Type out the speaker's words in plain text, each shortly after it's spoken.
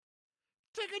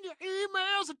Taking your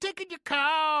emails and taking your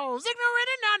calls. Ignorant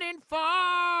and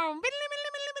uninformed.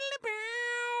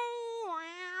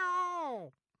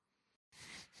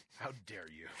 How dare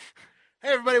you? Hey,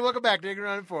 everybody. Welcome back to Ignorant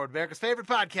and Uninformed, America's favorite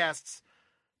podcasts.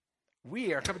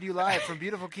 We are coming to you live from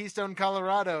beautiful Keystone,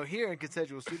 Colorado, here in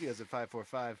Consensual Studios at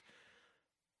 545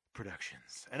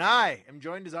 Productions. And I am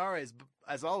joined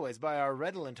as always by our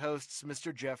redolent hosts,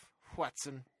 Mr. Jeff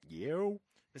Watson. Yo.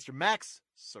 Mr. Max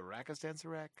Sarakistan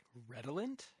Sarak.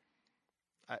 Redolent?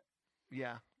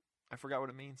 Yeah, I forgot what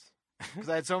it means. Because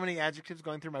I had so many adjectives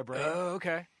going through my brain. Oh,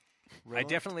 okay.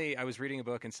 Redolent? I was reading a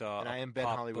book and saw And I am Ben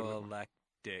Hollywood.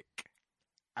 apoplectic.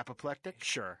 Apoplectic?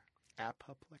 Sure.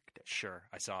 Apoplectic. Sure.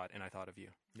 I saw it and I thought of you.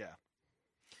 Yeah.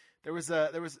 What was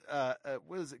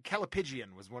it?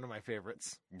 Calipigian was one of my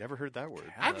favorites. Never heard that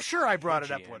word. I'm sure I brought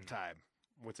it up Calipigian. one time.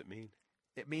 What's it mean?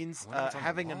 It means I wonder what's on the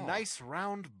having a wall. nice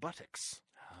round buttocks.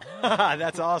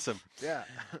 That's awesome. Yeah.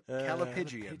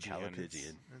 Calipigian.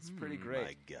 Calipigian. That's pretty great.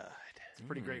 My God. It's a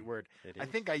pretty great word. It I is.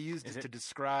 think I used Is it it- to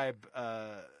describe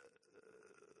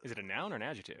Is it a noun or an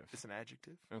adjective? it's an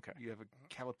adjective. Okay. You have a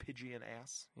calipigian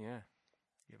ass. Yeah.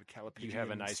 You have a calipigian You have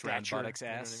a nice round stature, buttocks you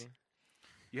know what ass? I mean?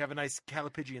 You have a nice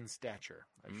calipigian stature,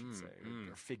 I should say,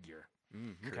 mm. or figure.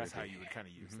 Okay. That's how you would kind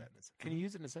of use that. Can you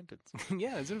use it in a sentence?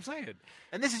 Yeah, that's what I'm saying.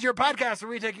 And this is your podcast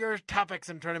where we take your topics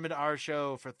and turn them into our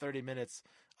show for 30 minutes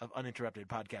of uninterrupted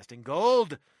podcasting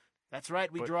gold. That's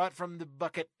right. We draw it from the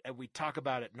bucket and we talk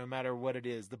about it no matter what it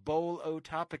is. The bowl o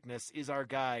topicness is our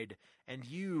guide, and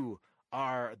you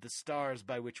are the stars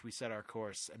by which we set our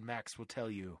course. And Max will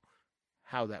tell you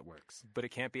how that works. But it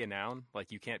can't be a noun.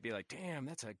 Like, you can't be like, damn,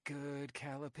 that's a good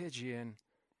calipigian.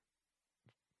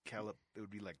 It would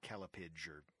be like calipige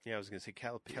or Yeah, I was going to say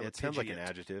calipigian. It sounds like an Calipigian.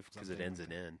 adjective because it Something ends like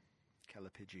in N.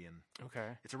 calipigian. Okay.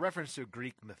 It's a reference to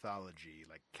Greek mythology,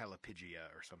 like Calipigia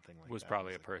or something like that. Was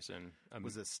probably a It person.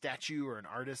 was a statue or an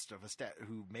artist of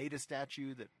who made a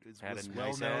statue that Had was a well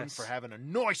nice known ass. for having a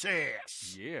nice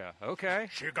ass. Yeah, okay.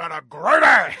 She got a great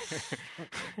ass.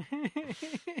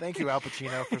 Thank you, Al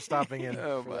Pacino, for stopping in.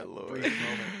 Oh, for my that Lord. brief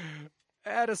moment.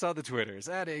 Add us on the Twitters,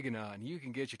 at Iganon. You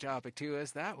can get your topic to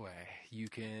us that way. You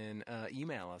can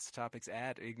email us, topics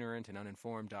at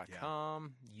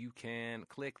ignorantanduninformed.com. You can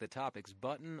click the topics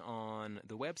button on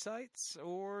the websites,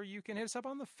 or you can hit us up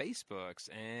on the Facebooks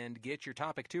and get your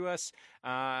topic to us.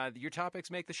 Your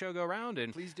topics make the show go round,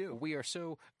 and Please do. we are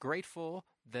so grateful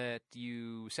that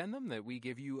you send them that we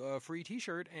give you a free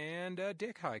T-shirt and a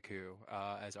dick haiku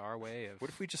as our way of What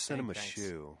if we just send him a thanks.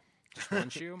 shoe? Just one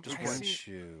shoe? Just I one see-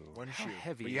 shoe. One How shoe.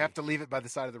 heavy. But you have to leave it by the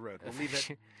side of the road. We'll leave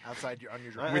it outside on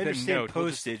your I drive. With a understand note, we'll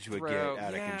just postage would throw- get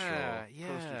out of control. Yeah.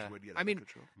 Postage would get out I of mean,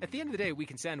 control. at the end of the day, we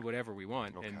can send whatever we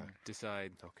want and Okay.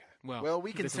 decide. Okay. Well,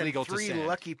 we can it's send legal to 3 send.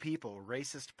 lucky people,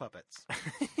 racist puppets.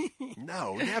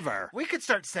 No, never. We could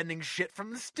start sending shit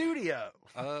from the studio.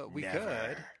 We Never.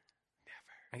 could.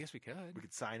 I guess we could. We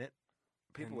could sign it.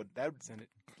 People And would that would send it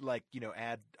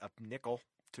add a nickel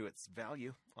to its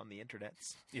value on the internet.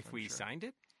 if I'm we sure. sind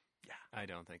it. Yeah. I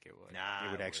don't think it would. Nah,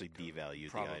 It would actually totally. devalue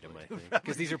Probably. the item, I think.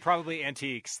 Because these are probably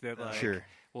antiques that Sure.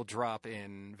 will drop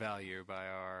in value by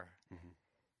our.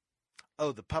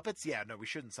 Oh, the puppets? Yeah, no, we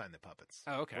shouldn't sign the puppets.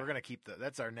 Oh, okay. We're gonna keep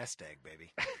that's our nest egg,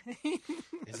 baby.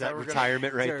 Is that that we're gonna-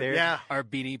 retirement right Sure. there? Yeah. Our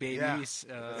beanie babies.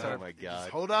 That's Oh, our- my Just God.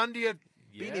 hold on to your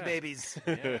Yeah. beanie babies.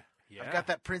 Yeah. Yeah. I've got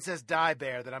that Princess Di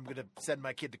bear that I'm gonna send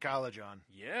my kid to college on.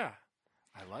 Yeah.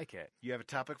 I like it. You have a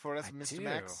topic for us, I Mr. do.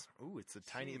 Max? Ooh, it's a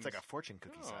tiny. It's like a Seems- fortune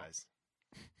cookie Oh. size.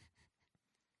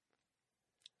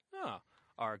 Oh,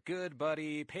 our good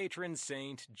buddy, patron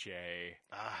saint Jay.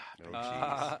 Ah,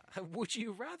 Oh, jeez. Would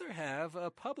you rather have a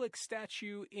public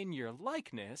statue in your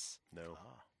likeness No.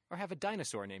 or have a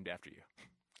dinosaur named after you?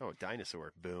 Oh,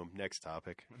 dinosaur. Boom. Next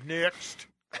topic. next.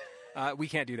 We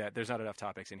can't do that. There's not enough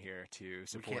topics in here to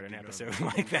support can't an do no- episode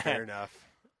like that. Fair enough.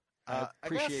 I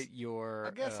appreciate your.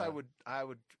 I guess I would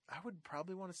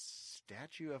probably want a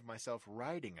statue of myself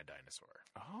riding a dinosaur.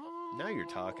 Oh, Now you're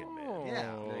talking, man. Yeah,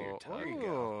 now you're talking. There you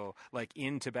go. Oh, like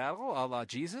into battle, a la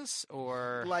Jesus,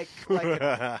 or Like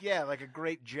a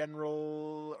great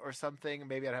general or something.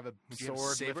 Maybe I'd have a Do you have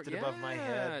sword saber- lifted above my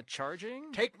head.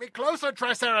 charging. Take me closer,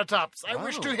 Triceratops! I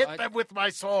wish to Oh, hit them with my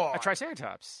sword. A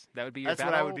triceratops. That would be your That's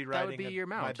battle. what I would be riding. That would be your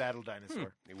my mount. battle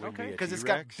dinosaur. It wouldn't Okay. be a Because it's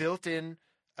got T-Rex? built-in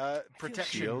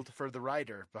protection Shield. for the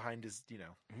rider behind his,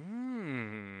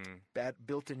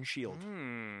 built-in shield.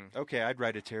 Okay, I'd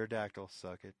ride a pterodactyl.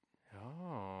 Suck it.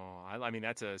 Oh, I mean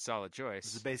that's a solid This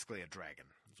choice. is basically a dragon.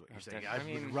 Is what you're saying. I I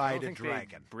mean, would I ride don't a think they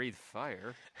dragon. breathe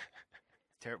fire.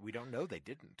 We don't know. They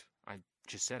didn't. I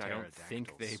just said I don't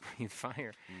think they Pterodactyls. breathe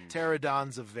fire.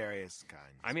 Pterodons of various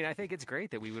kinds. I mean, I think it's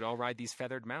great that we would all ride these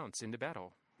feathered mounts into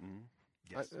battle. Mm.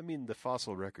 Yes. I mean, the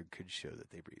fossil record could show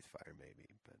that they breathe fire, maybe,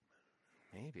 but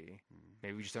Maybe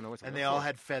we just don't know what's. And they all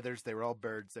had feathers. They were all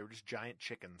birds. They were just giant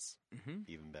chickens.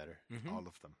 even better. All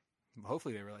of them.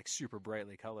 Hopefully they were like super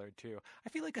brightly colored too. I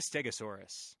feel like a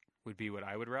Stegosaurus would be what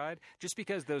I would ride, just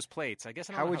because those plates. I guess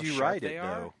I don't How know would how you sharp ride they it,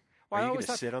 are. though? Well, I Are you always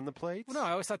going to thought. sit on the plates? Well, no,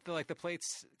 I always thought that like the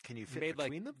plates Can you fit made like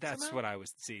between them? that's somehow? what I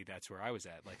was. See, that's where I was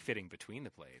at, like fitting between the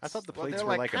plates. I thought the Well, plates they're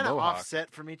were like a kind of mohawk.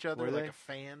 offset from each other, Were like they? a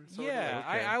fan. Sort Yeah, of.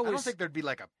 Okay. I I always don't think there'd be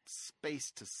like a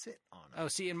space to sit on. Oh,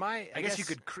 see, in my I guess you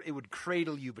could. It would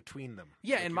cradle you between them.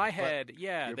 Yeah, Like in your my butt- head,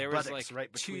 yeah, your there was buttocks like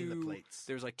right between two. the plates.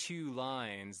 There was like two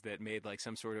lines that made like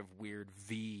some sort of weird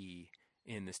V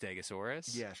in the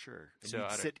Stegosaurus. Yeah, sure. And So you'd I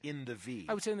don't- sit in the V.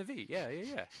 I would say in the V. Yeah,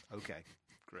 yeah, Okay,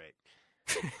 great.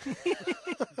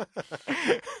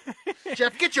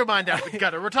 Jeff, get your mind out of the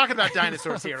gutter. We're talking about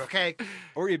dinosaurs here, okay?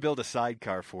 Or you build a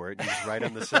sidecar for it and just right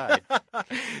on the side.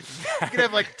 You could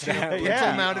have like two That would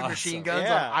pencil-mounted be machine awesome. guns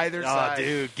on either side. Oh,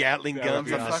 dude, Gatling That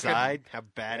guns would on be the awesome. side. How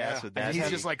badass Yeah. would And that he's be?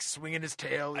 just like swinging his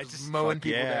tail, I just just- mowing fuck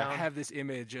people yeah. I down. have this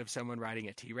image of someone riding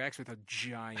a T-Rex with a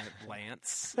giant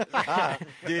lance.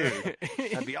 Dude,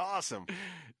 that'd be awesome.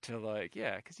 To like,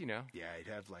 yeah, because you know, Yeah, he'd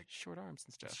have like short arms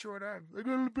and stuff. short arms. They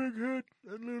got a big head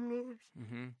and little arms.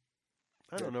 Mm-hmm.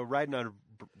 I don't know. Riding on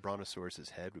a brontosaurus's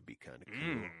head would be kind of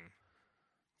cool.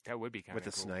 That would be kind of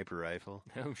With a cool. sniper rifle.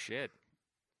 Oh shit.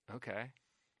 Okay.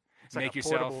 It's like Make a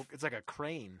yourself portable- It's like a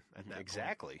crane at that point.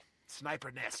 Exactly.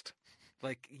 Sniper nest.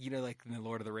 like like in the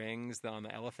Lord of the Rings on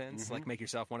the elephants. Like make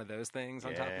yourself one of those things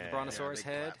on top of the Yeah. brontosaurus big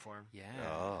head. platform. Yeah.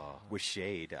 Oh, with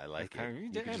shade. I like Okay, it. you You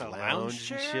did can just a lounge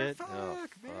lounge and chair? shit. Fuck, Oh,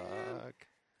 man. fuck.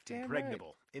 Damn right.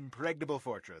 Impregnable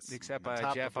fortress. Except on by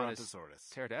top Jeff of on his Brontosaurus.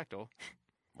 pterodactyl.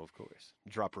 Well, of course.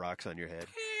 Drop rocks on your head.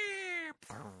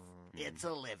 It's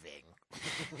a living.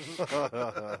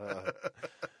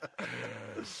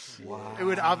 Wow. It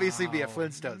would obviously be a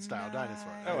Flintstone style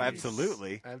dinosaur. Oh,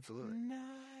 absolutely. Absolutely. Nice.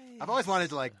 I've always wanted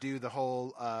to like do the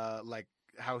whole like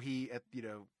how he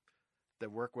the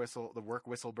work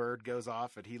whistle bird goes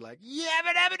off and he like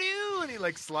yabba dabba doo and he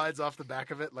like slides off the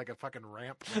back of it like a fucking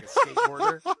ramp like a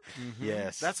skateboarder.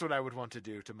 Yes. That's what I would want to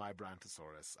do to my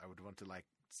Brontosaurus. I would want to like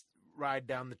ride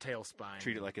down the tail spine.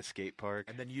 Treat it like a skate park.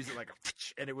 and then use it like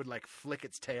and it would like flick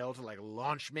its tail to like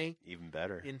launch me Even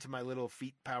better. into my little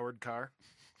feet powered car.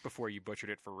 Before you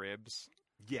butchered it for ribs.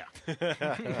 Yeah.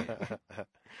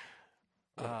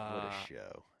 What a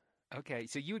show. Okay,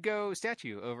 so you would go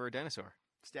statue over a dinosaur.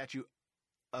 Statue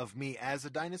of me as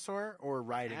a dinosaur or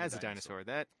riding As a dinosaur.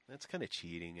 That That's kind of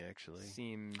cheating, actually.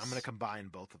 seems... I'm going to combine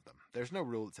both of them. There's no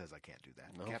rule that says I can't do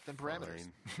that. No, Captain Parameters.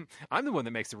 fine. I'm the one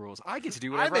that makes the rules. I get to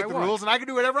do I whatever make the want. rules and I can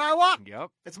do whatever I want. Yep.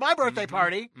 It's my birthday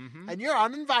party Mm-hmm. and you're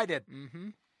uninvited. Mm-hmm.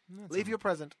 Leave your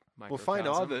present. Well, find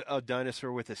a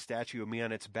dinosaur with a statue of me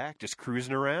on its back just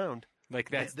cruising around. Like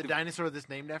that's the dinosaur that's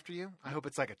named after you? I hope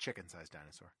it's like a chicken-sized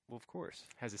dinosaur. Well, of course.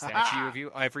 has a statue of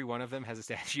you. Every one of them has a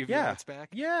statue of you Yeah. on its back.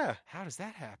 Yeah. How does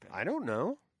that happen? I don't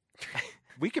know.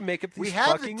 We can make up these We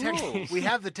have fucking the rules. we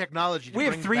have the technology to We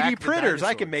have bring 3D back the printers.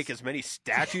 I can dinosaurs. make as many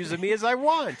statues of me as I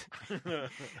want.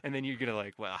 And then you're gonna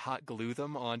like hot glue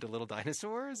them onto little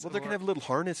dinosaurs. Well, they're going to have little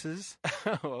harnesses.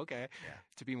 have. Oh, okay. Yeah.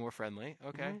 To be more friendly.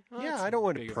 Okay. Well, Yeah, that's I don't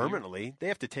want big it of you. permanently. They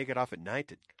have to take it off at night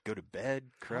to go to bed.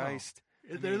 Christ.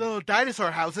 They're little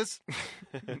dinosaur houses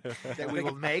that we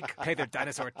will make. Pay their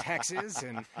dinosaur taxes,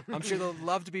 and I'm sure they'll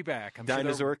love to be back. I'm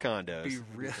Dinosaur sure condos. they'll be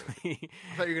really.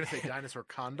 I thought you were going to say dinosaur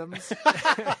condoms.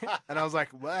 And I was like,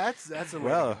 well, that's a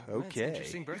Well, That's an okay.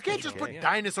 interesting You birthday can't just joke, put yeah.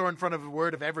 dinosaur in front of a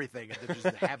word of everything and then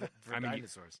just have it for I mean,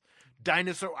 dinosaurs.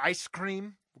 Dinosaur ice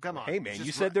cream? Come on. Hey, It's man, just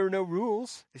you said there were no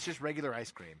rules. It's just regular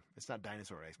ice cream. It's not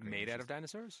dinosaur ice cream. Made It's out of just-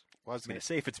 dinosaurs. Well, I was going to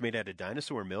say, if it's made out of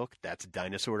dinosaur milk, that's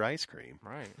dinosaur ice cream.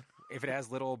 Right. If it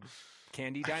has little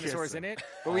candy guess dinosaurs so. in it,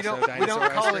 But we also don't we don't dinosaur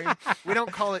call ice it cream. we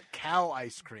don't call it cow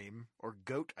ice cream or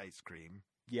goat ice cream.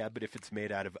 Yeah, but if it's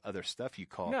made out of other stuff, you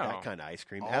call it No. that kind of ice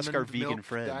cream. Ask our Almond vegan milk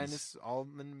friends.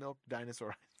 almond milk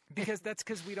dinosaur. Because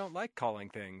we don't like calling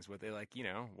things what they like.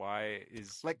 Why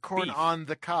is Like corn beef. on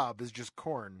the cob is just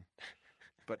corn.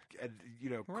 But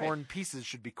Right. corn pieces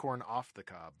should be corn off the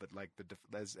cob. But like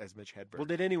as Mitch Hedberg. Well,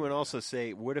 did anyone also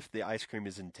say, what if the ice cream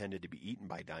is intended to be eaten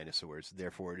by dinosaurs,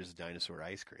 therefore it is dinosaur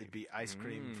ice cream? It'd be ice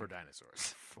cream Mm. for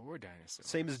dinosaurs. for dinosaurs?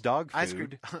 Same as dog food. Ice cream,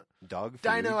 Dog food.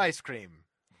 dino ice cream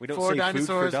We don't for say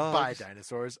dinosaurs food for by dogs.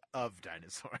 dinosaurs of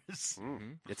dinosaurs.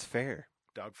 Mm, It's fair.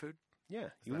 Dog food. Yeah.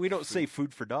 Is that We don't food- say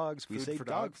food for dogs. We Food say for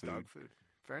dog dogs. food. Dog food.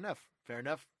 Fair enough. Fair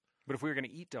enough. But if we were going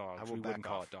to eat I dogs, will we wouldn't back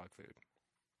call off. it dog food.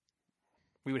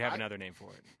 We would have another name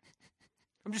for it.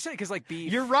 I'm just saying because like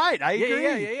beef. You're right. I yeah,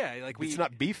 agree. yeah. Like It's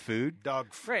not beef food. Dog.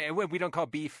 right. And we don't call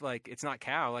beef like it's not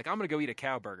cow. Like I'm gonna go eat a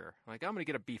cow burger. Like I'm gonna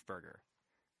get a beef burger,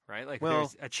 right? Like Well,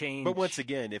 there's a change. But once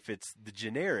again, if it's the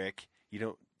generic, you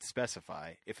don't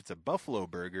specify. If it's a buffalo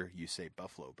burger, you say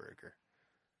buffalo burger.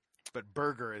 But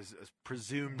burger is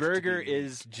presumed. Burger to be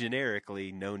is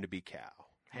generically known to be cow.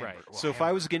 hamburger. right. Well, So if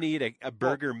I was hamburger. going to eat a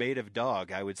burger made of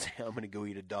dog, I would say I'm going to go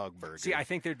eat a dog burger. See, I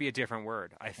think there'd be a different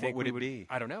word. I think would we it be?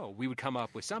 I don't know. We would come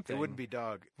up with something. it wouldn't be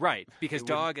dog, right because it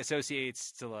wouldn't- dog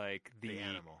associates to like the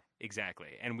animal. exactly,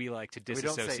 and we like to We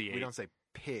don't disassociate say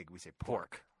pig. We say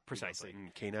pork We don't precisely.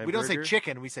 Canine We don't say burger?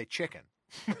 chicken. We say chicken.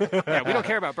 Yeah, we don't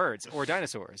care about birds or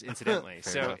dinosaurs, incidentally.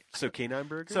 Fair So enough. So canine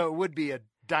burger? So it would be a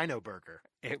dino burger.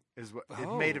 It- Is what it's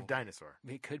made of Oh. dinosaur.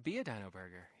 it could be a dino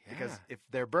burger. Yeah. Because if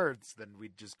they're birds, then we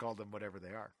just call them whatever they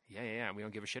are. yeah, we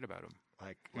don't give a shit about them.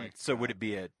 Like so would it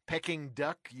be a pecking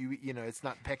duck? You know, it's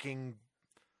not pecking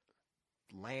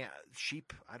lamb,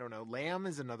 sheep. I don't know. Lamb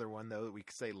is another one though that we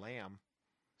could say lamb,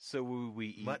 so would we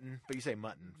eat mutton, but you say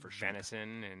mutton for sheep.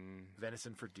 Venison and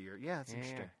Venison for deer. Yeah, that's Yeah.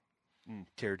 interesting.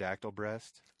 pterodactyl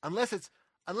breast? Unless it's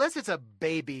a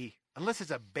baby, and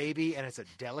it's a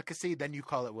delicacy, then you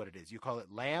call it what it is. You call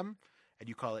it lamb, and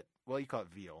you call it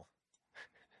veal.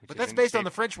 which But that's isn't based on safe-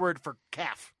 the French word for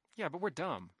calf. Yeah, but we're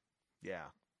dumb Yeah,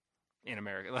 in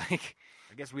America. Like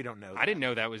I guess we don't know. I didn't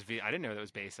know that was I didn't know that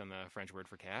was based on the French word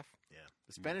for calf. Yeah,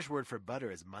 the Spanish word for butter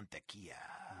is mantequilla.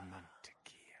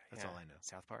 Mantequilla. That's all I know.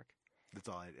 South Park. That's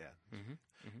all. Yeah,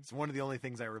 Mm-hmm. it's one of the only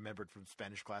things I remembered from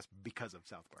Spanish class because of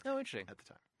South Park Oh, interesting. at the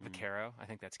time. Vaquero. I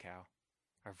think that's cow.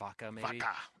 Or vaca, maybe.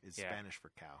 Vaca is Yeah. Spanish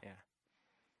for cow. Yeah.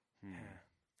 Hmm. Yeah.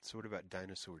 So what about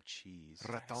dinosaur cheese?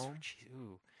 Raton. Dinosaur cheese.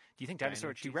 Ooh. Do you think Dino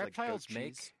dinosaur cheese, do like goat reptiles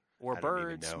make cheese? or I don't even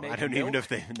birds know. make I don't even know milk? if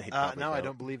they probably No, I don't.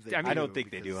 don't believe they. I mean- I don't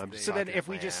think they do. because I'm they- just So then talking if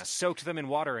we out my just ass. soaked them in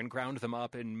water and ground them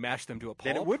up and mashed them to a pulp,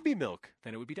 Then it would be milk.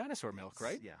 be dinosaur milk,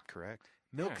 right? Yeah, Correct.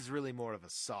 milk Yeah. is really more of a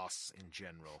sauce in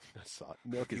general.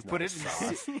 Milk You is put not it a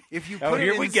in sauce. if you Oh, put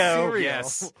here it we in go. cereal,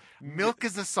 Yes. milk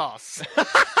is a sauce.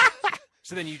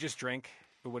 So then you just drink.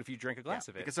 But what if you drink a glass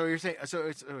of it? Because so you're saying so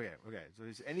it's okay. So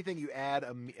it's anything you add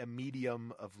a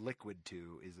medium of liquid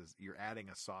to you're adding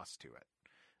a sauce to it.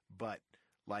 But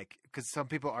like because some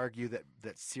people argue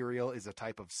that cereal is a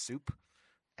type of soup,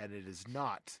 and it is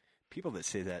not. People that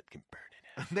say that can burn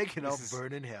it. They can all This is-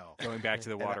 burn in hell. Going back to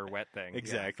the water wet thing.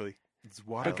 Exactly. It's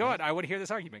water. But go on. I want to hear this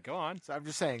argument. Go on. So I'm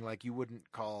just saying, like you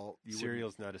wouldn't call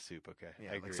Cereal's not a soup. Okay, Yeah,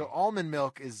 I like, agree. so almond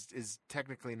milk is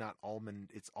technically not almond.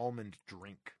 It's almond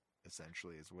drink.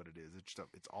 Essentially, is what it is.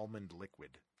 It's almond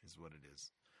liquid, is what it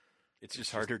is. it's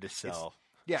just harder to sell.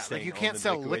 Yeah, like saying you can't almond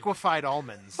sell liquid. liquefied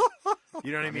almonds.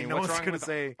 You know what I mean? No what's one's wrong going to with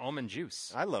say almond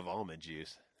juice? I love almond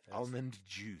juice. almond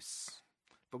juice.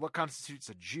 But what constitutes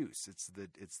a juice? It's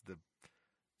the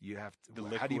you have to.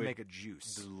 The How do you liquid- make a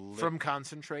juice the li- from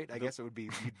concentrate? I guess it would be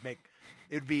it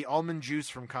would be almond juice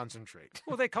from concentrate.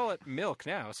 Well, they call it milk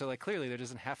now, so like clearly there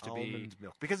doesn't have to be. Almond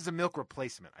milk because it's a milk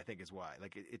replacement. I think is why.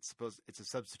 Like it's a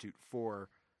substitute for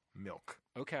milk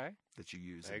Okay. that you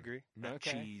use. I in agree. Nut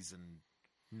Okay. cheese and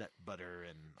nut butter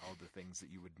and all the things that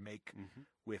you would make Mhm.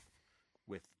 with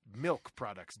milk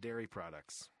products, dairy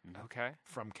products Okay.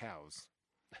 from cows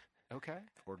Okay.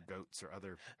 or goats or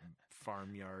other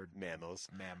farmyard Mammals.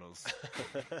 mammals.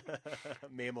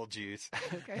 Mammal juice.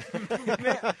 Okay.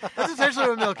 That's essentially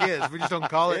what milk is. We just don't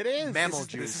call it, It is. mammal This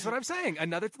juice. is what I'm saying.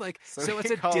 Another So so we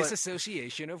it's a call it-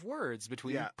 disassociation of words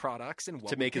between Yeah. products and what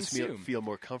to make we us consume. feel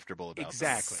more comfortable about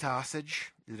Exactly.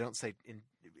 Sausage. You don't say in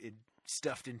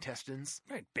stuffed intestines.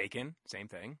 Right. Bacon, same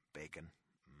thing. Bacon.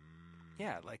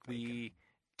 Yeah, like bacon. we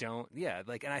don't. Yeah,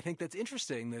 like, and I think that's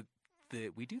interesting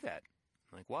that we do that.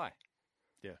 Like, why?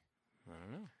 Yeah. I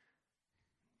don't know.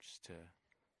 Just to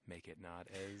make it not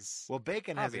as Well,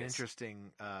 bacon has an Obvious.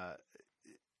 interesting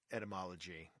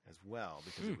etymology as well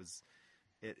because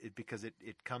because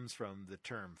it comes from the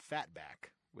term fatback,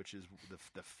 which is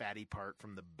the fatty part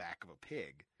from the back of a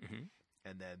pig, Mhm.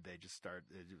 and then they just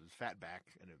it was fatback,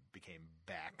 and it became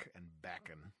back and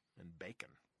bacon and bacon.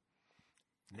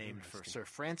 Named for Interesting. Sir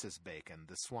Francis Bacon,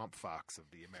 the swamp fox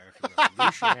of the American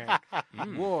Revolutionary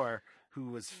Mm. War, who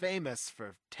was famous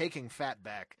for taking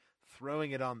fatback,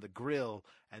 throwing it on the grill,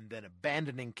 and then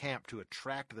abandoning camp to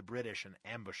attract the British and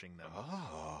ambushing them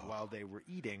Oh, while they were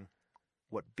eating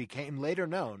what became later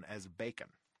known as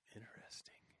bacon.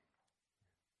 interesting.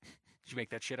 Did you make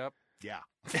that shit up? Yeah.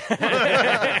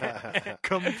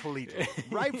 Completely.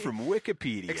 Right from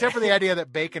Wikipedia. Except for the idea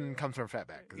that bacon comes from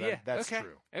fatback. 'Cause Yeah, that's okay.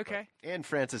 true. Okay. and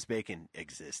Francis Bacon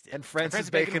existed. And Francis Francis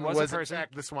Bacon Bacon was a was in person?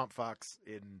 fact the swamp fox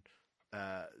in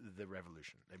the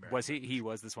Revolution. the American Was he? He Revolution.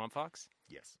 was the Swamp Fox.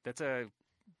 Yes. That's a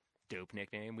dope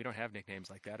nickname. We don't have nicknames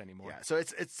like that anymore. Yeah, so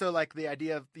it's so like the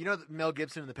idea of Mel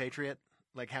Gibson in The Patriot,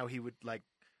 like how he would like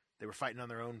they were fighting on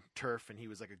their own turf, and he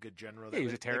was like a good general. Yeah, he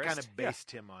was a They kind terrorist. of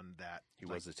based him on that. He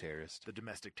like, was a terrorist. the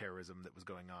domestic terrorism that was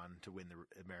going on to win the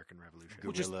American Revolution.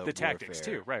 Well, just Guerrilla the tactics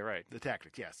warfare. too. Right. The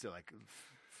tactics, yeah, still like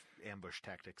ambush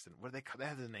tactics, and what do they call? They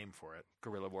have a name for it.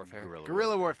 Guerrilla warfare.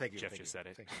 Guerrilla war. Thank you. Jeff thank just you, said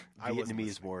it. thank you. I wasn't Vietnamese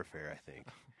listening. warfare, I think.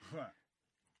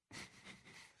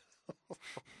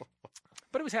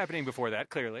 But it was happening before that,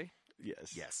 clearly.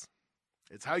 Yes. Yes,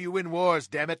 it's how you win wars.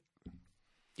 Damn it.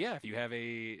 Yeah, if you have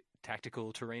a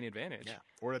tactical terrain advantage. Yeah,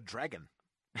 or a dragon.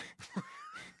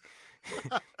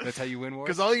 That's how you win wars?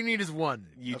 Because all you need is one.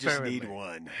 You apparently. just need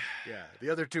one. Yeah, the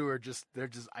other two are they're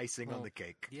just icing on Well, the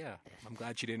cake. Yeah. I'm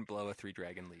glad she didn't blow a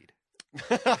 3-dragon lead.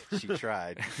 She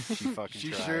tried. She fucking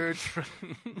She tried. sure.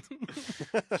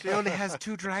 She only has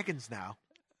 2 dragons now.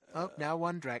 Oh, now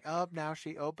 1 dragon. Oh, now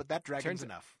she. Oh, but that dragon's Turns-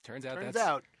 enough. Turns out Turns that's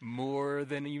out more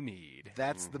than you need.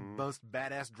 that's the Mhm. most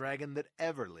badass dragon that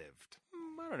ever lived.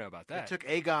 I don't know about It that. took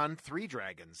Aegon 3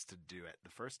 dragons to do it the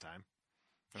first time.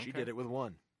 She Okay. did it with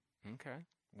 1. Okay.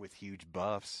 With huge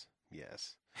buffs.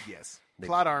 Yes. Yes. They-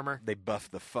 Plot armor. They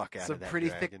buffed the fuck out Some of that pretty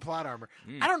dragon. thick plot armor.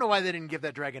 Mm. I don't know why they didn't give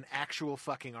that dragon actual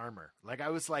fucking armor. Like, I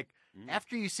was like, Mm.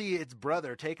 after you see its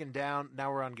brother taken down,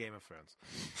 now we're on Game of Thrones.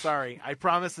 Sorry, I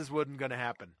promised this wasn't going to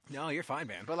happen. No, you're fine,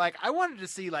 man. But, like, I wanted to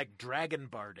see, like, dragon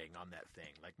barding on that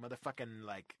thing. Like, motherfucking,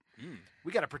 like, Mm.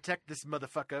 we got to protect this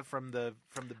motherfucker from the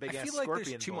big I ass feel like scorpion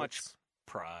there's too much bolts.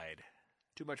 pride.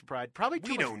 Too much pride. Probably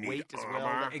too We much don't need weight as well.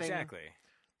 armor. That thing- Exactly.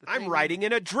 the I'm thing- riding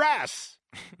in a dress.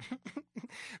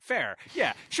 Fair.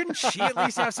 Yeah. Shouldn't she at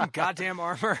least have some goddamn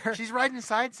armor? She's riding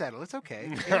side saddle. It's okay.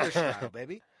 English style,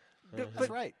 baby. But That's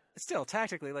right. still,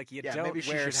 tactically, like, you Yeah, don't maybe she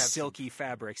wear should have some- silky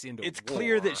fabrics into It's war.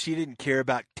 clear that she didn't care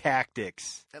about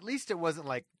tactics. At least it wasn't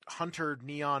like hunter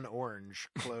neon orange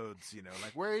clothes, you know.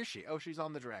 Like, where is she? Oh, she's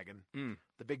on the dragon. Mm.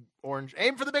 The big orange.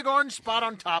 Aim for the big orange spot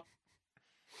on top.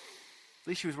 At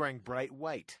least she was wearing bright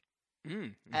white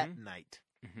Mm. at night.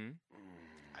 Mm-hmm.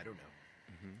 I don't know.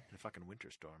 Mm-hmm. In a fucking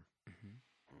winter storm. Mm-hmm.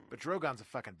 But Drogon's a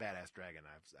fucking badass dragon.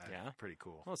 Yeah? Pretty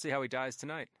cool. We'll see how he dies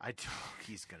tonight.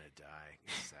 He's gonna die.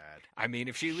 It's sad. I mean,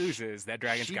 if she loses, that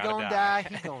dragon's She gotta gonna die.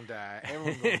 die. He gonna die.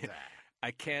 Everyone's gonna die.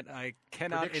 I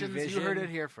cannot Predictions, envision. you heard it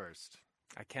here first.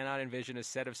 I cannot envision a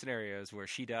set of scenarios where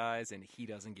she dies and he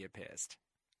doesn't get pissed.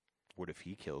 What if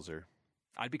he kills her?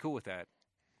 I'd be cool with that.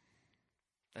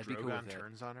 I'd be cool Drogon with it.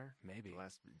 turns on her. Maybe.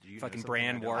 Do you know Fucking something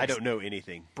Bran I don't? War- I don't know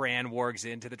anything. Bran wargs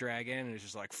into the dragon and is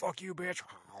just like, "Fuck you, bitch."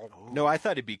 No, I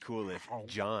thought it'd be cool if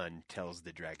John tells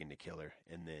the dragon to kill her,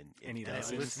 and then it And he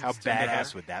does. listens How to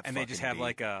badass her, would that? And they just fucking have be?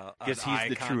 like a an 'Cause he's eye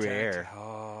the true contact. heir.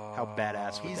 Oh, How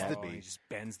badass would He's that the- be? He just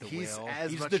bends the He's will.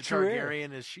 as He's much the a true heir.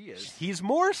 Targaryen as she is. He's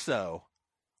more so.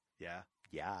 Yeah,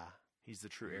 Yeah, he's the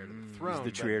true heir to the Mm. throne. he's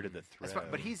the true but- heir to the That's throne.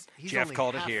 fine, but he's Jeff only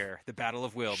called half, it here: the battle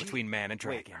of will She- between man and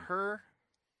Wait, dragon. her.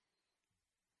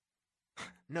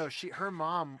 No, her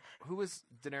mom. Who was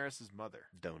Daenerys' mother?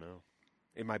 Don't know.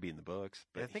 It might be in the books,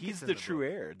 Yeah, I but think he's it's in the the true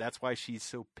book. heir. That's why she's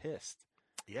so pissed.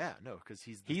 Yeah, no, because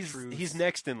he's the He's true. he's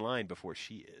next in line before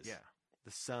she is. Yeah,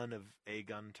 the son of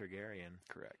Aegon Targaryen,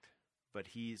 correct. but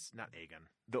he's not Aegon.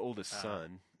 The oldest Uh,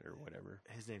 son or whatever.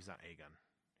 His name's not Aegon.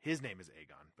 His name is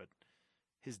Aegon, but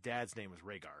his dad's name was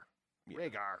Rhaegar. Yeah.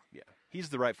 Rhaegar, Yeah, he's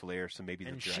the rightful heir, so maybe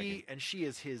the and dragon. she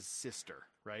is his sister,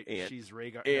 right? Aunt. She's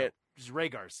Rhaegar. Aunt. No, she's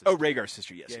Rhaegar's sister. Oh, Rhaegar's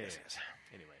sister. Yes, Yeah, yes, yeah, yes.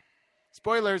 Anyway,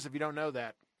 spoilers if you don't know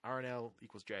that. RNL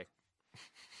equals J.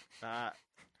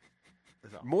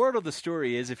 That's all. Moral of the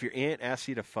story is, if your aunt asks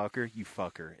you to fuck her, you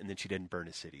fuck her, and then she didn't burn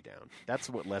a city down. That's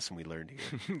what lesson we learned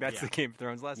here. That's Yeah. the Game of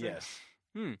Thrones lesson. Yes.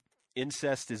 Hmm.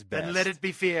 Incest is best. Then let it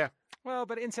be fear. Well,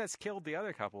 but incest killed the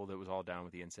other couple that was all down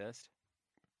with the incest.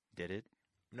 Did it?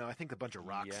 No, I think a bunch of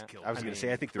rocks Yeah. killed. I was them. going to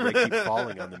say, I think the rain keep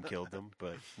falling on them killed them,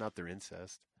 but not their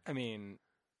incest. I mean,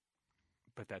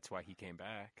 but that's why he came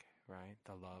back, right?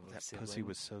 The love of That sibling. pussy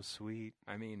was so sweet.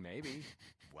 I mean, maybe,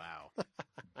 Wow.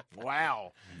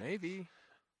 Wow. maybe.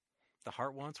 The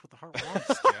heart wants what the heart wants,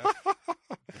 Jeff.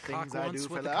 The Cock things I wants do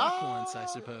what for the the cock wants, I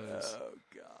suppose. Oh,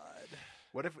 God.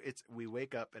 What if we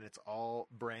wake up and it's all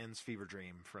Bran's fever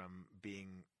dream from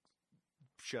being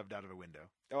shoved out of a window?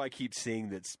 Oh, I keep seeing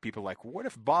that people are like, what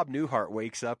if Bob Newhart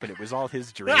wakes up and it was all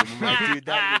his dream? I'm like, dude,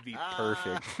 that would be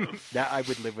perfect. That I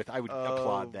would live with. I would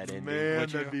applaud that ending. Man,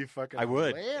 Would you? that'd be fucking I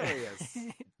would. hilarious.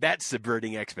 That's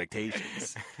subverting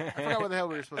expectations. I forgot what the hell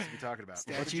we were supposed to be talking about. What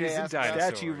did Statues Jay and ask about? dinosaurs.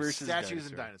 Statue versus Statues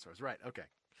and dinosaur. dinosaurs. Right. Okay.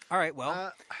 All right, well,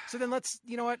 Uh, so then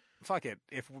you know what? Fuck it.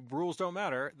 If rules don't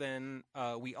matter, then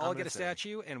we all I'm get gonna a say-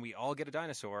 statue and we all get a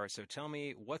dinosaur. So tell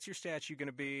me, what's your statue going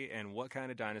to be and what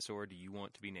kind of dinosaur do you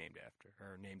want to be named after?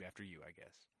 Or named after you, I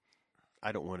guess.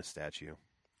 I don't want a statue.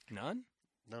 None?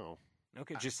 No.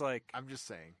 Okay, just like I'm just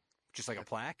saying. a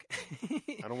plaque?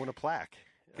 I don't want a plaque.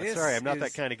 This Sorry, I'm not is-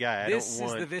 that kind of guy. I This don't is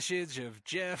want the visage of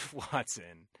Jeff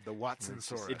Watson. The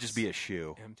Watson-saurus. it. Just be a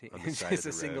shoe. Empty. On the side Just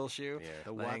of a the road. single shoe. Yeah.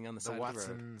 the laying on the side of the road.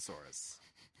 Watson-saurus.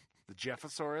 The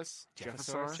Jeffosaurus.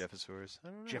 Jeffosaurus? Jeffosaurus. I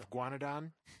don't know. Jeff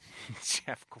Guanodon.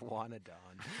 Jeff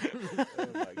Guanodon. Oh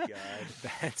my god.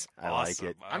 That's I like awesome.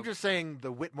 it. I'm just saying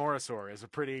the Whitmorasaur is a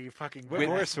pretty fucking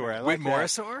Whitmorasaur. I like that.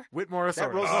 Whitmorasaur? Whitmorasaur.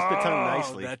 That rolls off the tongue Oh,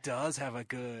 nicely. That does have a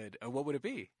good. What would it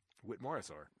be?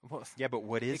 Whitmorasaur. Well, Yeah, but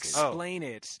what is it? explain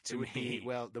it to It would me. be,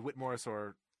 well, the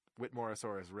Whitmorasaurus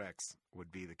rex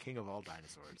would be the king of all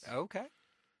dinosaurs. Okay.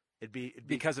 It'd be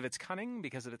Because of its cunning,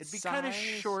 because of its it'd be size. kind of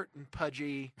short and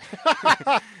pudgy,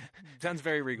 Sounds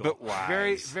very regal. But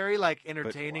wise. very like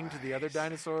entertaining to the other wise.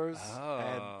 dinosaurs.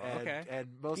 Oh, and, okay. And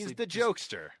mostly He's the just-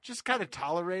 jokester, just kind of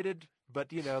tolerated.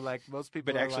 But like most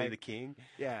people, but are actually like, the king.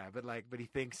 yeah. But he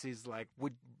thinks he's like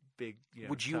big.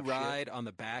 Would you tough shit. ride on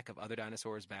the back of other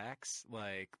dinosaurs' backs,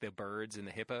 like the birds and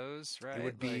the hippos? Right. It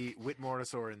would be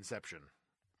Whitmorasaur Inception.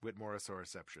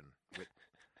 Whitmorasaurception.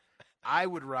 I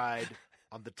would ride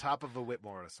on the top of a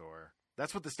Whitmorasaur.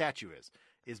 That's what the statue is.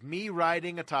 Is me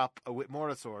riding atop a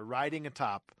Whitmorasaur, riding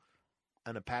atop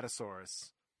an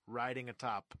Apatosaurus, riding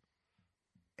atop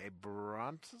a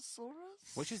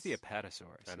Brontosaurus? Which is the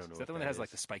Apatosaurus? I don't know Is what that the one that that has like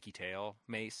is. the spiky tail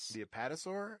mace? The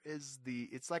Apatosaur is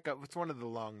it's one of the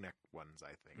long neck ones,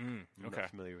 I think. I'm okay. not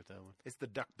familiar with that one. It's the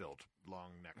duck-billed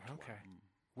long neck Okay. one.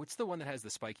 What's the one that has the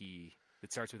spiky?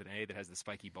 That starts with an A. That has the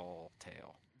spiky ball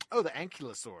tail. Oh, the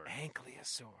Ankylosaur.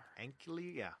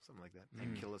 Ankylosaur. Yeah, something like that.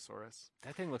 Ankylosaurus.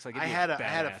 That thing looks like I it'd be had a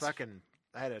badass.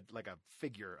 like a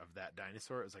figure of that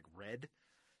dinosaur. It was like red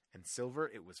and silver.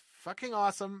 It was fucking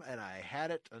awesome, and I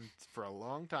had it for a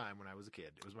long time when I was a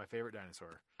kid. It was my favorite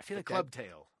dinosaur. I feel The like club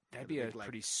tail. that'd Had be a big, like-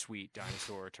 pretty sweet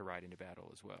dinosaur to ride into battle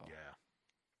as well. Yeah,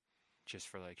 Just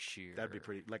for like sheer. that'd be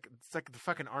pretty. Like it's like the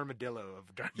fucking armadillo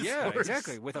of dinosaurs. Yeah,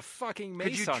 exactly. With a fucking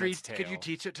mace on its tail. Could you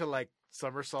teach it to like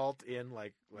somersault in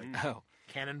like Oh,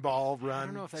 cannonball run? I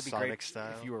don't know if that'd be Sonic great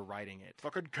style. if you were riding it.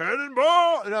 fucking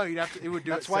cannonball. No, you'd have to. It would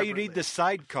do. That's it why you need the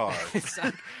separately.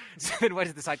 sidecar. So then, what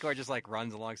is the sidecar just like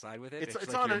runs alongside with it? It's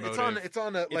like on your a, it's motive. on it's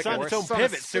on a It's like on a, its own it's on a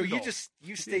pivot, so you spindle.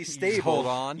 you stay just stable. hold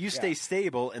on. You Yeah. stay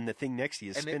stable, and the thing next to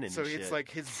you is and spinning. so and it's shit. like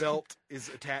his belt is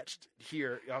attached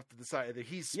here off to the side.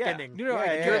 He's Yeah. spinning. No, Yeah, I,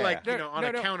 yeah, You're yeah. like No, on no,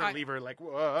 a no, counter I- lever, like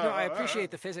whoa. No, I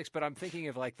appreciate the physics, but I'm thinking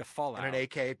of like the Fallout. and an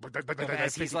AK.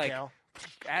 as he's like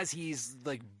as he's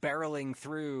like barreling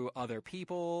through other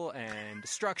people and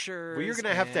structures. well, you're going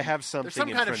to have something. there's some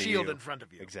in kind of front shield you. in front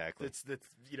of you. Exactly. That's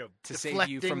to save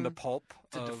you from the deflecting- pulp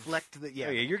to of deflect the Oh, yeah,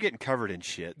 you're getting covered in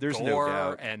shit. There's gore no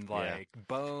doubt. and Yeah. like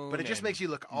bone. But it just and makes you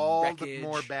look all the wreckage.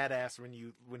 more badass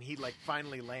when he like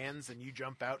finally lands and you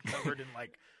jump out covered in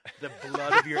like the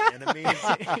blood of your enemies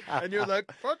and you're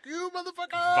like fuck you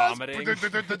motherfuckers Vomiting.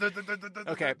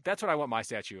 Okay, that's what I want my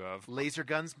statue of. laser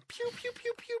guns pew pew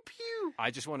pew pew pew.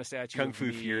 I just want a statue Kung of Fu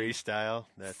me Fury style.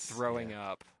 That's throwing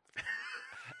yeah. up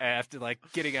after like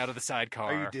getting out of the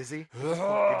sidecar. Are you dizzy?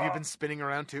 Have you been spinning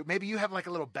around too? Maybe you have like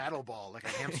a little battle ball, like a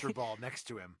hamster ball next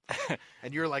to him,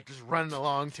 and you're like just running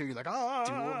along too. You're like,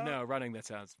 No, running. That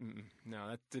sounds no.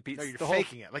 That defeats No, you're the whole.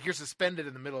 faking it. Like you're suspended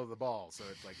in the middle of the ball, so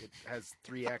it's like it has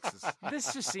 3 axes.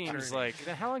 This just seems Turning. like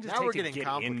how long does Now it we're take to getting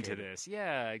get into complicated. this?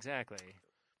 Yeah, exactly.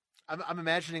 I'm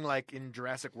imagining like in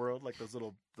Jurassic World, like those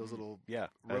little Yeah.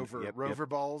 rover Yep.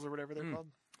 balls or whatever they're Mm. called.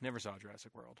 Never saw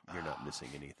Jurassic World. You're not missing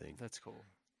anything. That's cool.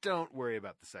 Don't worry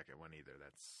about the second one either.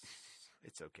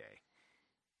 It's okay.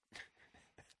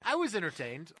 I was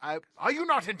entertained. Are you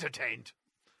not entertained?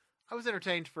 I was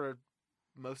entertained for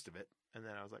most of it, and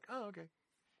then I was like, oh, okay.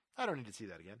 I don't need to see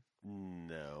that again.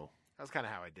 No. That was kind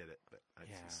of how I did it, but it's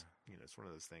Yeah. just, it's one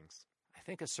of those things. I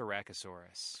think a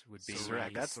Syracosaurus would be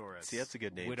Syracosaurus. See, that's a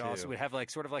good name would too. also would have like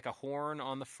sort of like a horn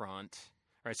on the front,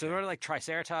 right? So sort of like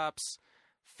Triceratops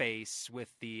face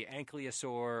with the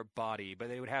Ankylosaur body, but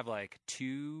they would have like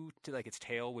two to like its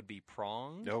tail would be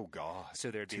pronged. Oh God.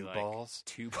 So there'd be Two like balls.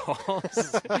 two balls.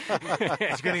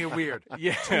 It's going to get weird.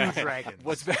 Yeah. Two dragons.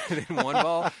 What's better than one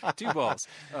ball? Two balls.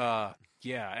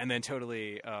 Yeah, and then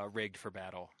totally rigged for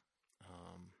battle.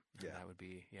 And Yeah. that would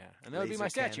be and that would be my Laser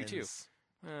statue too.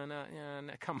 cannons,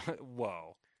 No, come on,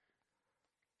 whoa,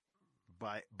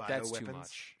 Bioweapons. That's too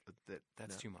much.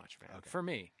 That's no. too much, man. Okay. For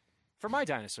me, for my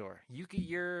dinosaur,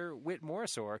 your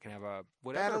Whitmorasaur can have a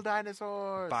whatever Battle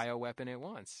dinosaurs. bioweapon it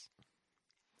wants.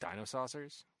 Dino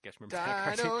saucers. Guess remember that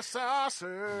cartoon? Dino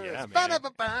saucers. Yeah, man.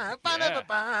 Ba-da-ba-ba,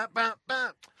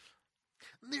 ba-da-ba-ba-ba-ba.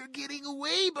 They're getting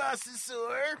away,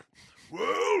 Bossosaur.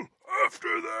 Well,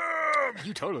 after them.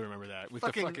 You totally remember that with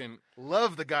Fucking the fucking.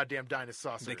 Love the goddamn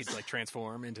dinosaurs. They could like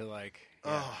transform into like.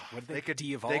 Oh, what did they could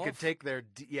de-evolve? They could take their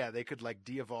they could like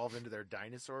de-evolve into their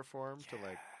dinosaur form to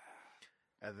like.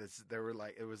 And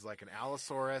it was like an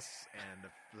Allosaurus and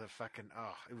the fucking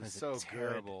it was so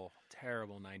terrible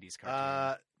 90s good.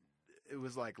 cartoon. It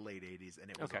was like late 80s and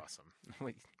it was awesome.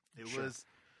 Wait, It sure. was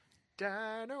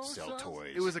Dinosaurs. Sell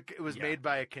toys. It was made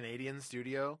by a Canadian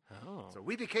studio. Oh. So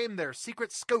we became their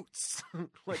secret scouts.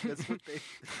 Like that's what they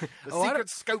the Oh, I secret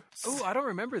scouts. Oh, I don't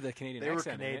remember the Canadian They were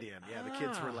accent in it. Canadian. Yeah, the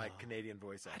kids were like Oh. Canadian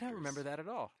voice actors. I don't remember that at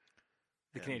all.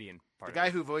 The Yeah. Canadian part. The guy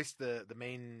who voiced the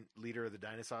main leader of the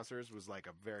Dinosaurs was like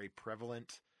a very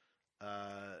prevalent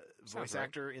voice right.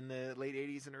 actor in the late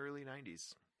 80s and early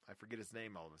 90s. I forget his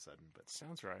name all of a sudden, but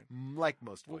Sounds right. like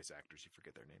most voice actors, you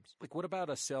forget their names. Like, what about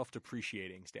a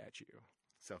self-depreciating statue?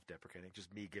 Self-deprecating,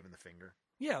 just me giving the finger.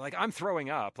 Yeah, like I'm throwing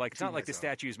up. Like it's To not like the myself.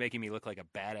 statue is making me look like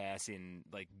a badass in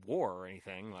like war or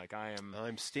anything. Like I am.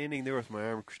 I'm standing there with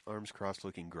my arms crossed,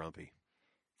 looking grumpy.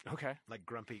 Okay. Like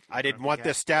grumpy. I didn't grumpy want cat.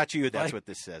 this statue. That's Like- what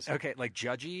this says. Okay, like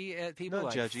judgy at people.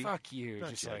 Not like, judgy. Fuck you. Not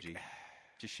Just judgy. like.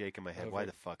 Just shaking my head. Over Why it.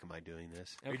 the fuck am I doing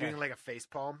this? Are you Okay. doing like a face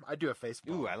palm? I do a face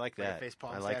palm. Ooh, I like that. a face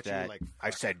palm I like statue, that. Like,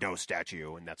 I fuck. said no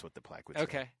statue, and that's what the plaque would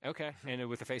say. Okay. And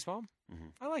with the face palm,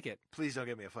 Mhm. I like it. Please don't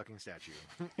give me a fucking statue.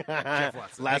 Jeff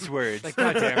Watson. Last words. Like,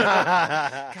 goddamn it.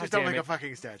 God Just don't damn make it. a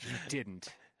fucking statue. You didn't.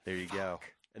 There you go.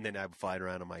 And then I'm flying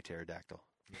around on my pterodactyl.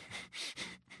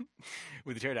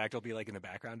 Would the pterodactyl be like in the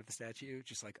background of the statue,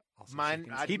 just like also Mine,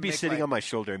 shaking his- I'd He'd be make, sitting like- on my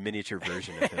shoulder, a miniature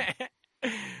version of him.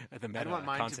 the meta I'd want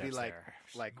mine to be concepts like there.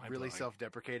 really Mind-blowing.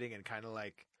 self-deprecating and kind of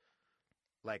like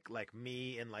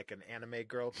me in like an anime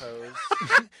girl pose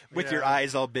With You your know,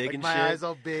 eyes all big like and my shit. eyes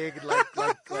all big,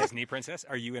 like Disney princess.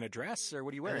 Are you in a dress or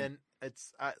what are you and wearing? then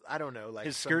it's I don't know, like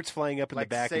His some- skirt's flying up in like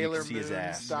the back, and you Sailor can see his Moon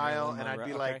ass. style, Marilyn and I'd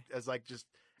be Monroe, like okay. as like just,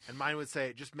 and mine would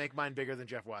say just make mine bigger than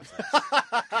Jeff Watson.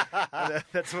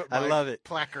 That's what I my love it.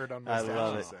 placard on my I statue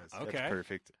love it. says. Okay. That's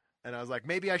perfect. And I was like,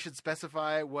 maybe I should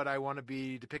specify what I want to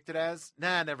be depicted as.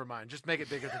 Nah, never mind. Just make it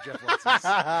bigger than Jeff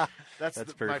Watson's.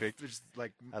 That's perfect. Just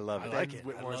like I love I it. like Ben it.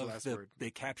 Whitmore's I love last the, word.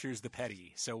 it captures the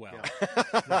petty so well. Yeah.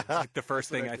 It's like the first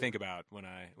That's what thing I I do. think about when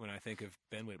I think of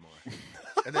Ben Whitmore.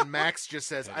 And then Max just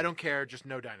says, I don't care, just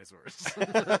no dinosaurs.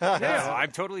 Yeah,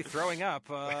 I'm totally throwing up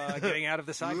getting out of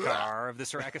the sidecar of the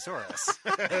Syracosaurus.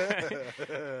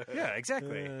 Yeah,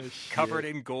 exactly. Covered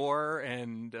in gore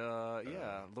and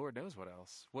yeah, Lord knows what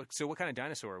else. What kind of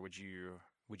dinosaur would you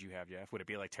have, Jeff? Would it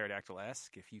be like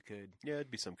pterodactyl-esque if you could? Yeah,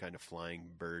 it'd be some kind of flying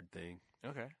bird thing.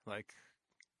 Okay, like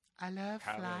I love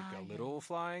kind of like a little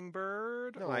flying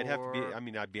bird. No, I'd have to be. or- I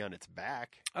mean, I'd be on its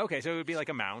back. Okay, so it would be like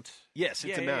a mount. Yes, it's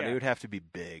Yeah, a yeah, mountain. yeah. It would have to be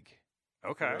big,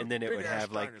 Okay. and then it would Big-ass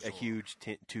have like a dinosaur. huge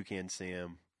toucan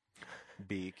Sam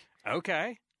beak.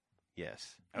 Okay.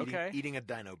 Yes, Okay. Eating a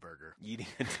dino burger. eating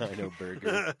a dino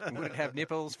burger. Would it have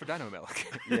nipples for dino milk?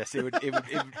 Yes, it would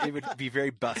be very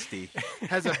busty.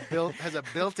 Has a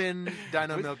built-in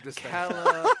dino With milk dispenser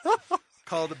Cala,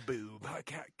 called a boob.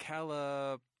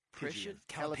 calapigian. Pigeon.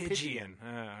 Calapigian. All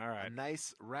A right.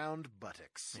 nice round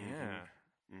buttocks. Yeah.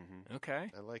 Hmm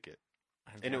Okay. I like it,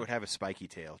 I'm and it down. would have a spiky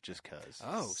tail, just cause.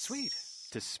 Oh, sweet.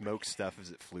 To smoke stuff as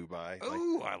it flew by. like-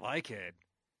 Oh, I like it.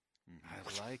 Mhm.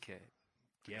 I like it.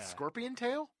 Yeah. Scorpion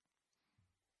tail?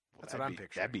 Well, That's that'd what I'm be-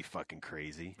 picturing. That'd be fucking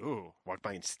crazy. Ooh, Walk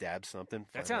by and stab something.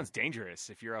 that sounds dangerous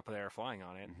if you're up there flying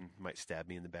on it. Might stab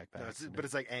me in the backpack. No, but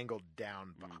it's like angled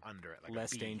down Mm. under it. Like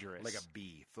Less a bee, dangerous. Like a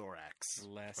bee, thorax.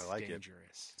 Less I like it.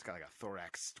 dangerous. It's got like a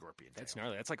thorax scorpion That's tail.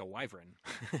 gnarly. That's like a wyvern.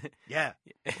 Yeah,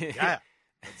 yeah.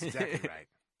 That's exactly right.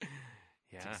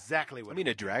 Yeah. That's exactly what I mean,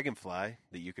 a dragonfly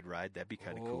that you could ride, that'd be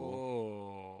kind of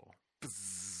cool. Oh.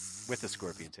 With a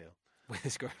scorpion tail. With a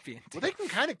scorpion. Well, they can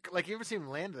kind of, like, you ever see them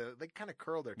land? They kind of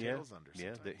curl their Yeah, tails under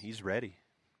Yeah, sometimes. he's ready.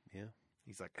 Yeah.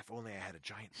 He's like, if only I had a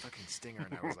giant fucking stinger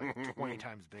and I was like 20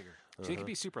 times bigger. Do you think it'd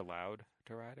be super loud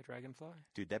to ride a dragonfly?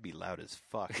 Dude, that'd be loud as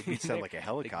fuck. It'd sound like a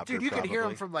helicopter. Dude, you could hear them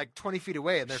probably. from like 20 feet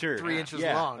away and they're Sure. 3 inches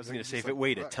yeah. long. I was They're going to say, just if it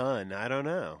weighed a "Fuck." ton, I don't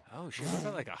know. Oh shit! What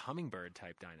about like a hummingbird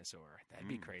type dinosaur? That'd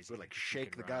be crazy. It would like if you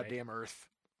shake could the ride. goddamn earth.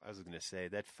 I was going to say,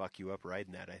 that'd fuck you up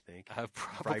riding that, I think.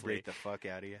 Probably. Vibrate the fuck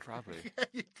out of you. Probably.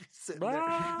 You'd be sitting there,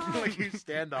 like you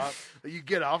stand off, you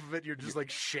get off of it, you're just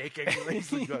like shaking.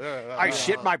 I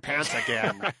shit my pants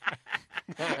again.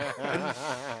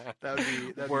 That'd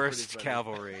be Worst pretty funny.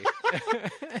 cavalry.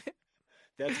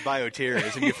 That's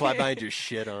bioterrorism. You fly by and just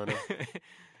shit on them.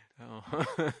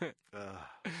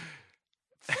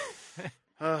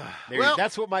 Oh. Well-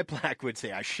 That's what my plaque would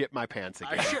say. I shit my pants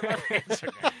again. I shit my pants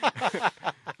again.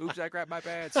 Oops! I grabbed my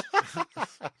pants.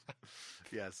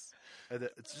 Yes. And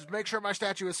just make sure my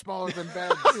statue is smaller than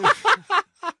Ben's.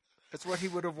 That's what he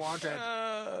would have wanted.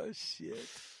 Oh, shit.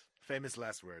 Famous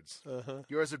last words. Uh-huh.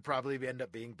 Yours would probably end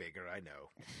up being bigger, I know.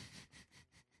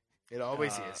 It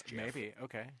always is, Jeff. Maybe.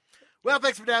 Okay. Well,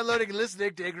 thanks for downloading and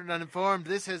listening to Ignorant Uninformed.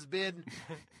 This has been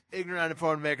Ignorant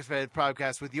Uninformed, America's favorite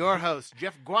podcast with your host,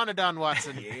 Jeff Guanadon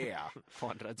Watson. Yeah.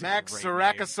 That's a Max great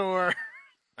Siracosaur.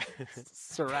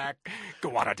 Sirac.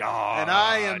 Guanadon. And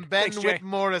I am Ben Thanks, Jay.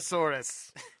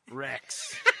 Whitmoresaurus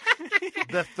Rex,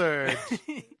 the third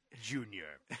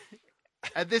junior.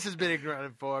 And this has been Ignorant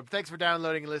Uninformed. Thanks for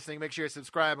downloading and listening. Make sure you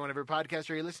subscribe on whatever podcast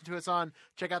you listen to us on.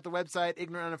 Check out the website,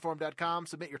 ignorantuninformed.com.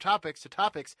 Submit your topics to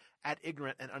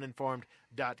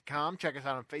topics@ignorantanduninformed.com. Check us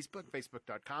out on Facebook,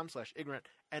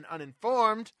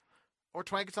 facebook.com/ignorantanduninformed. Or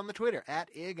twank us on the Twitter,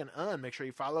 @ig and Make sure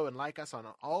you follow and like us on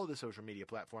all the social media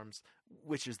platforms,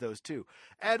 which is those two.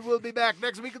 And we'll be back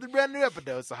next week with a brand new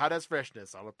episode. So hot as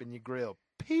freshness all up in your grill.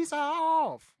 Peace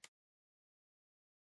off.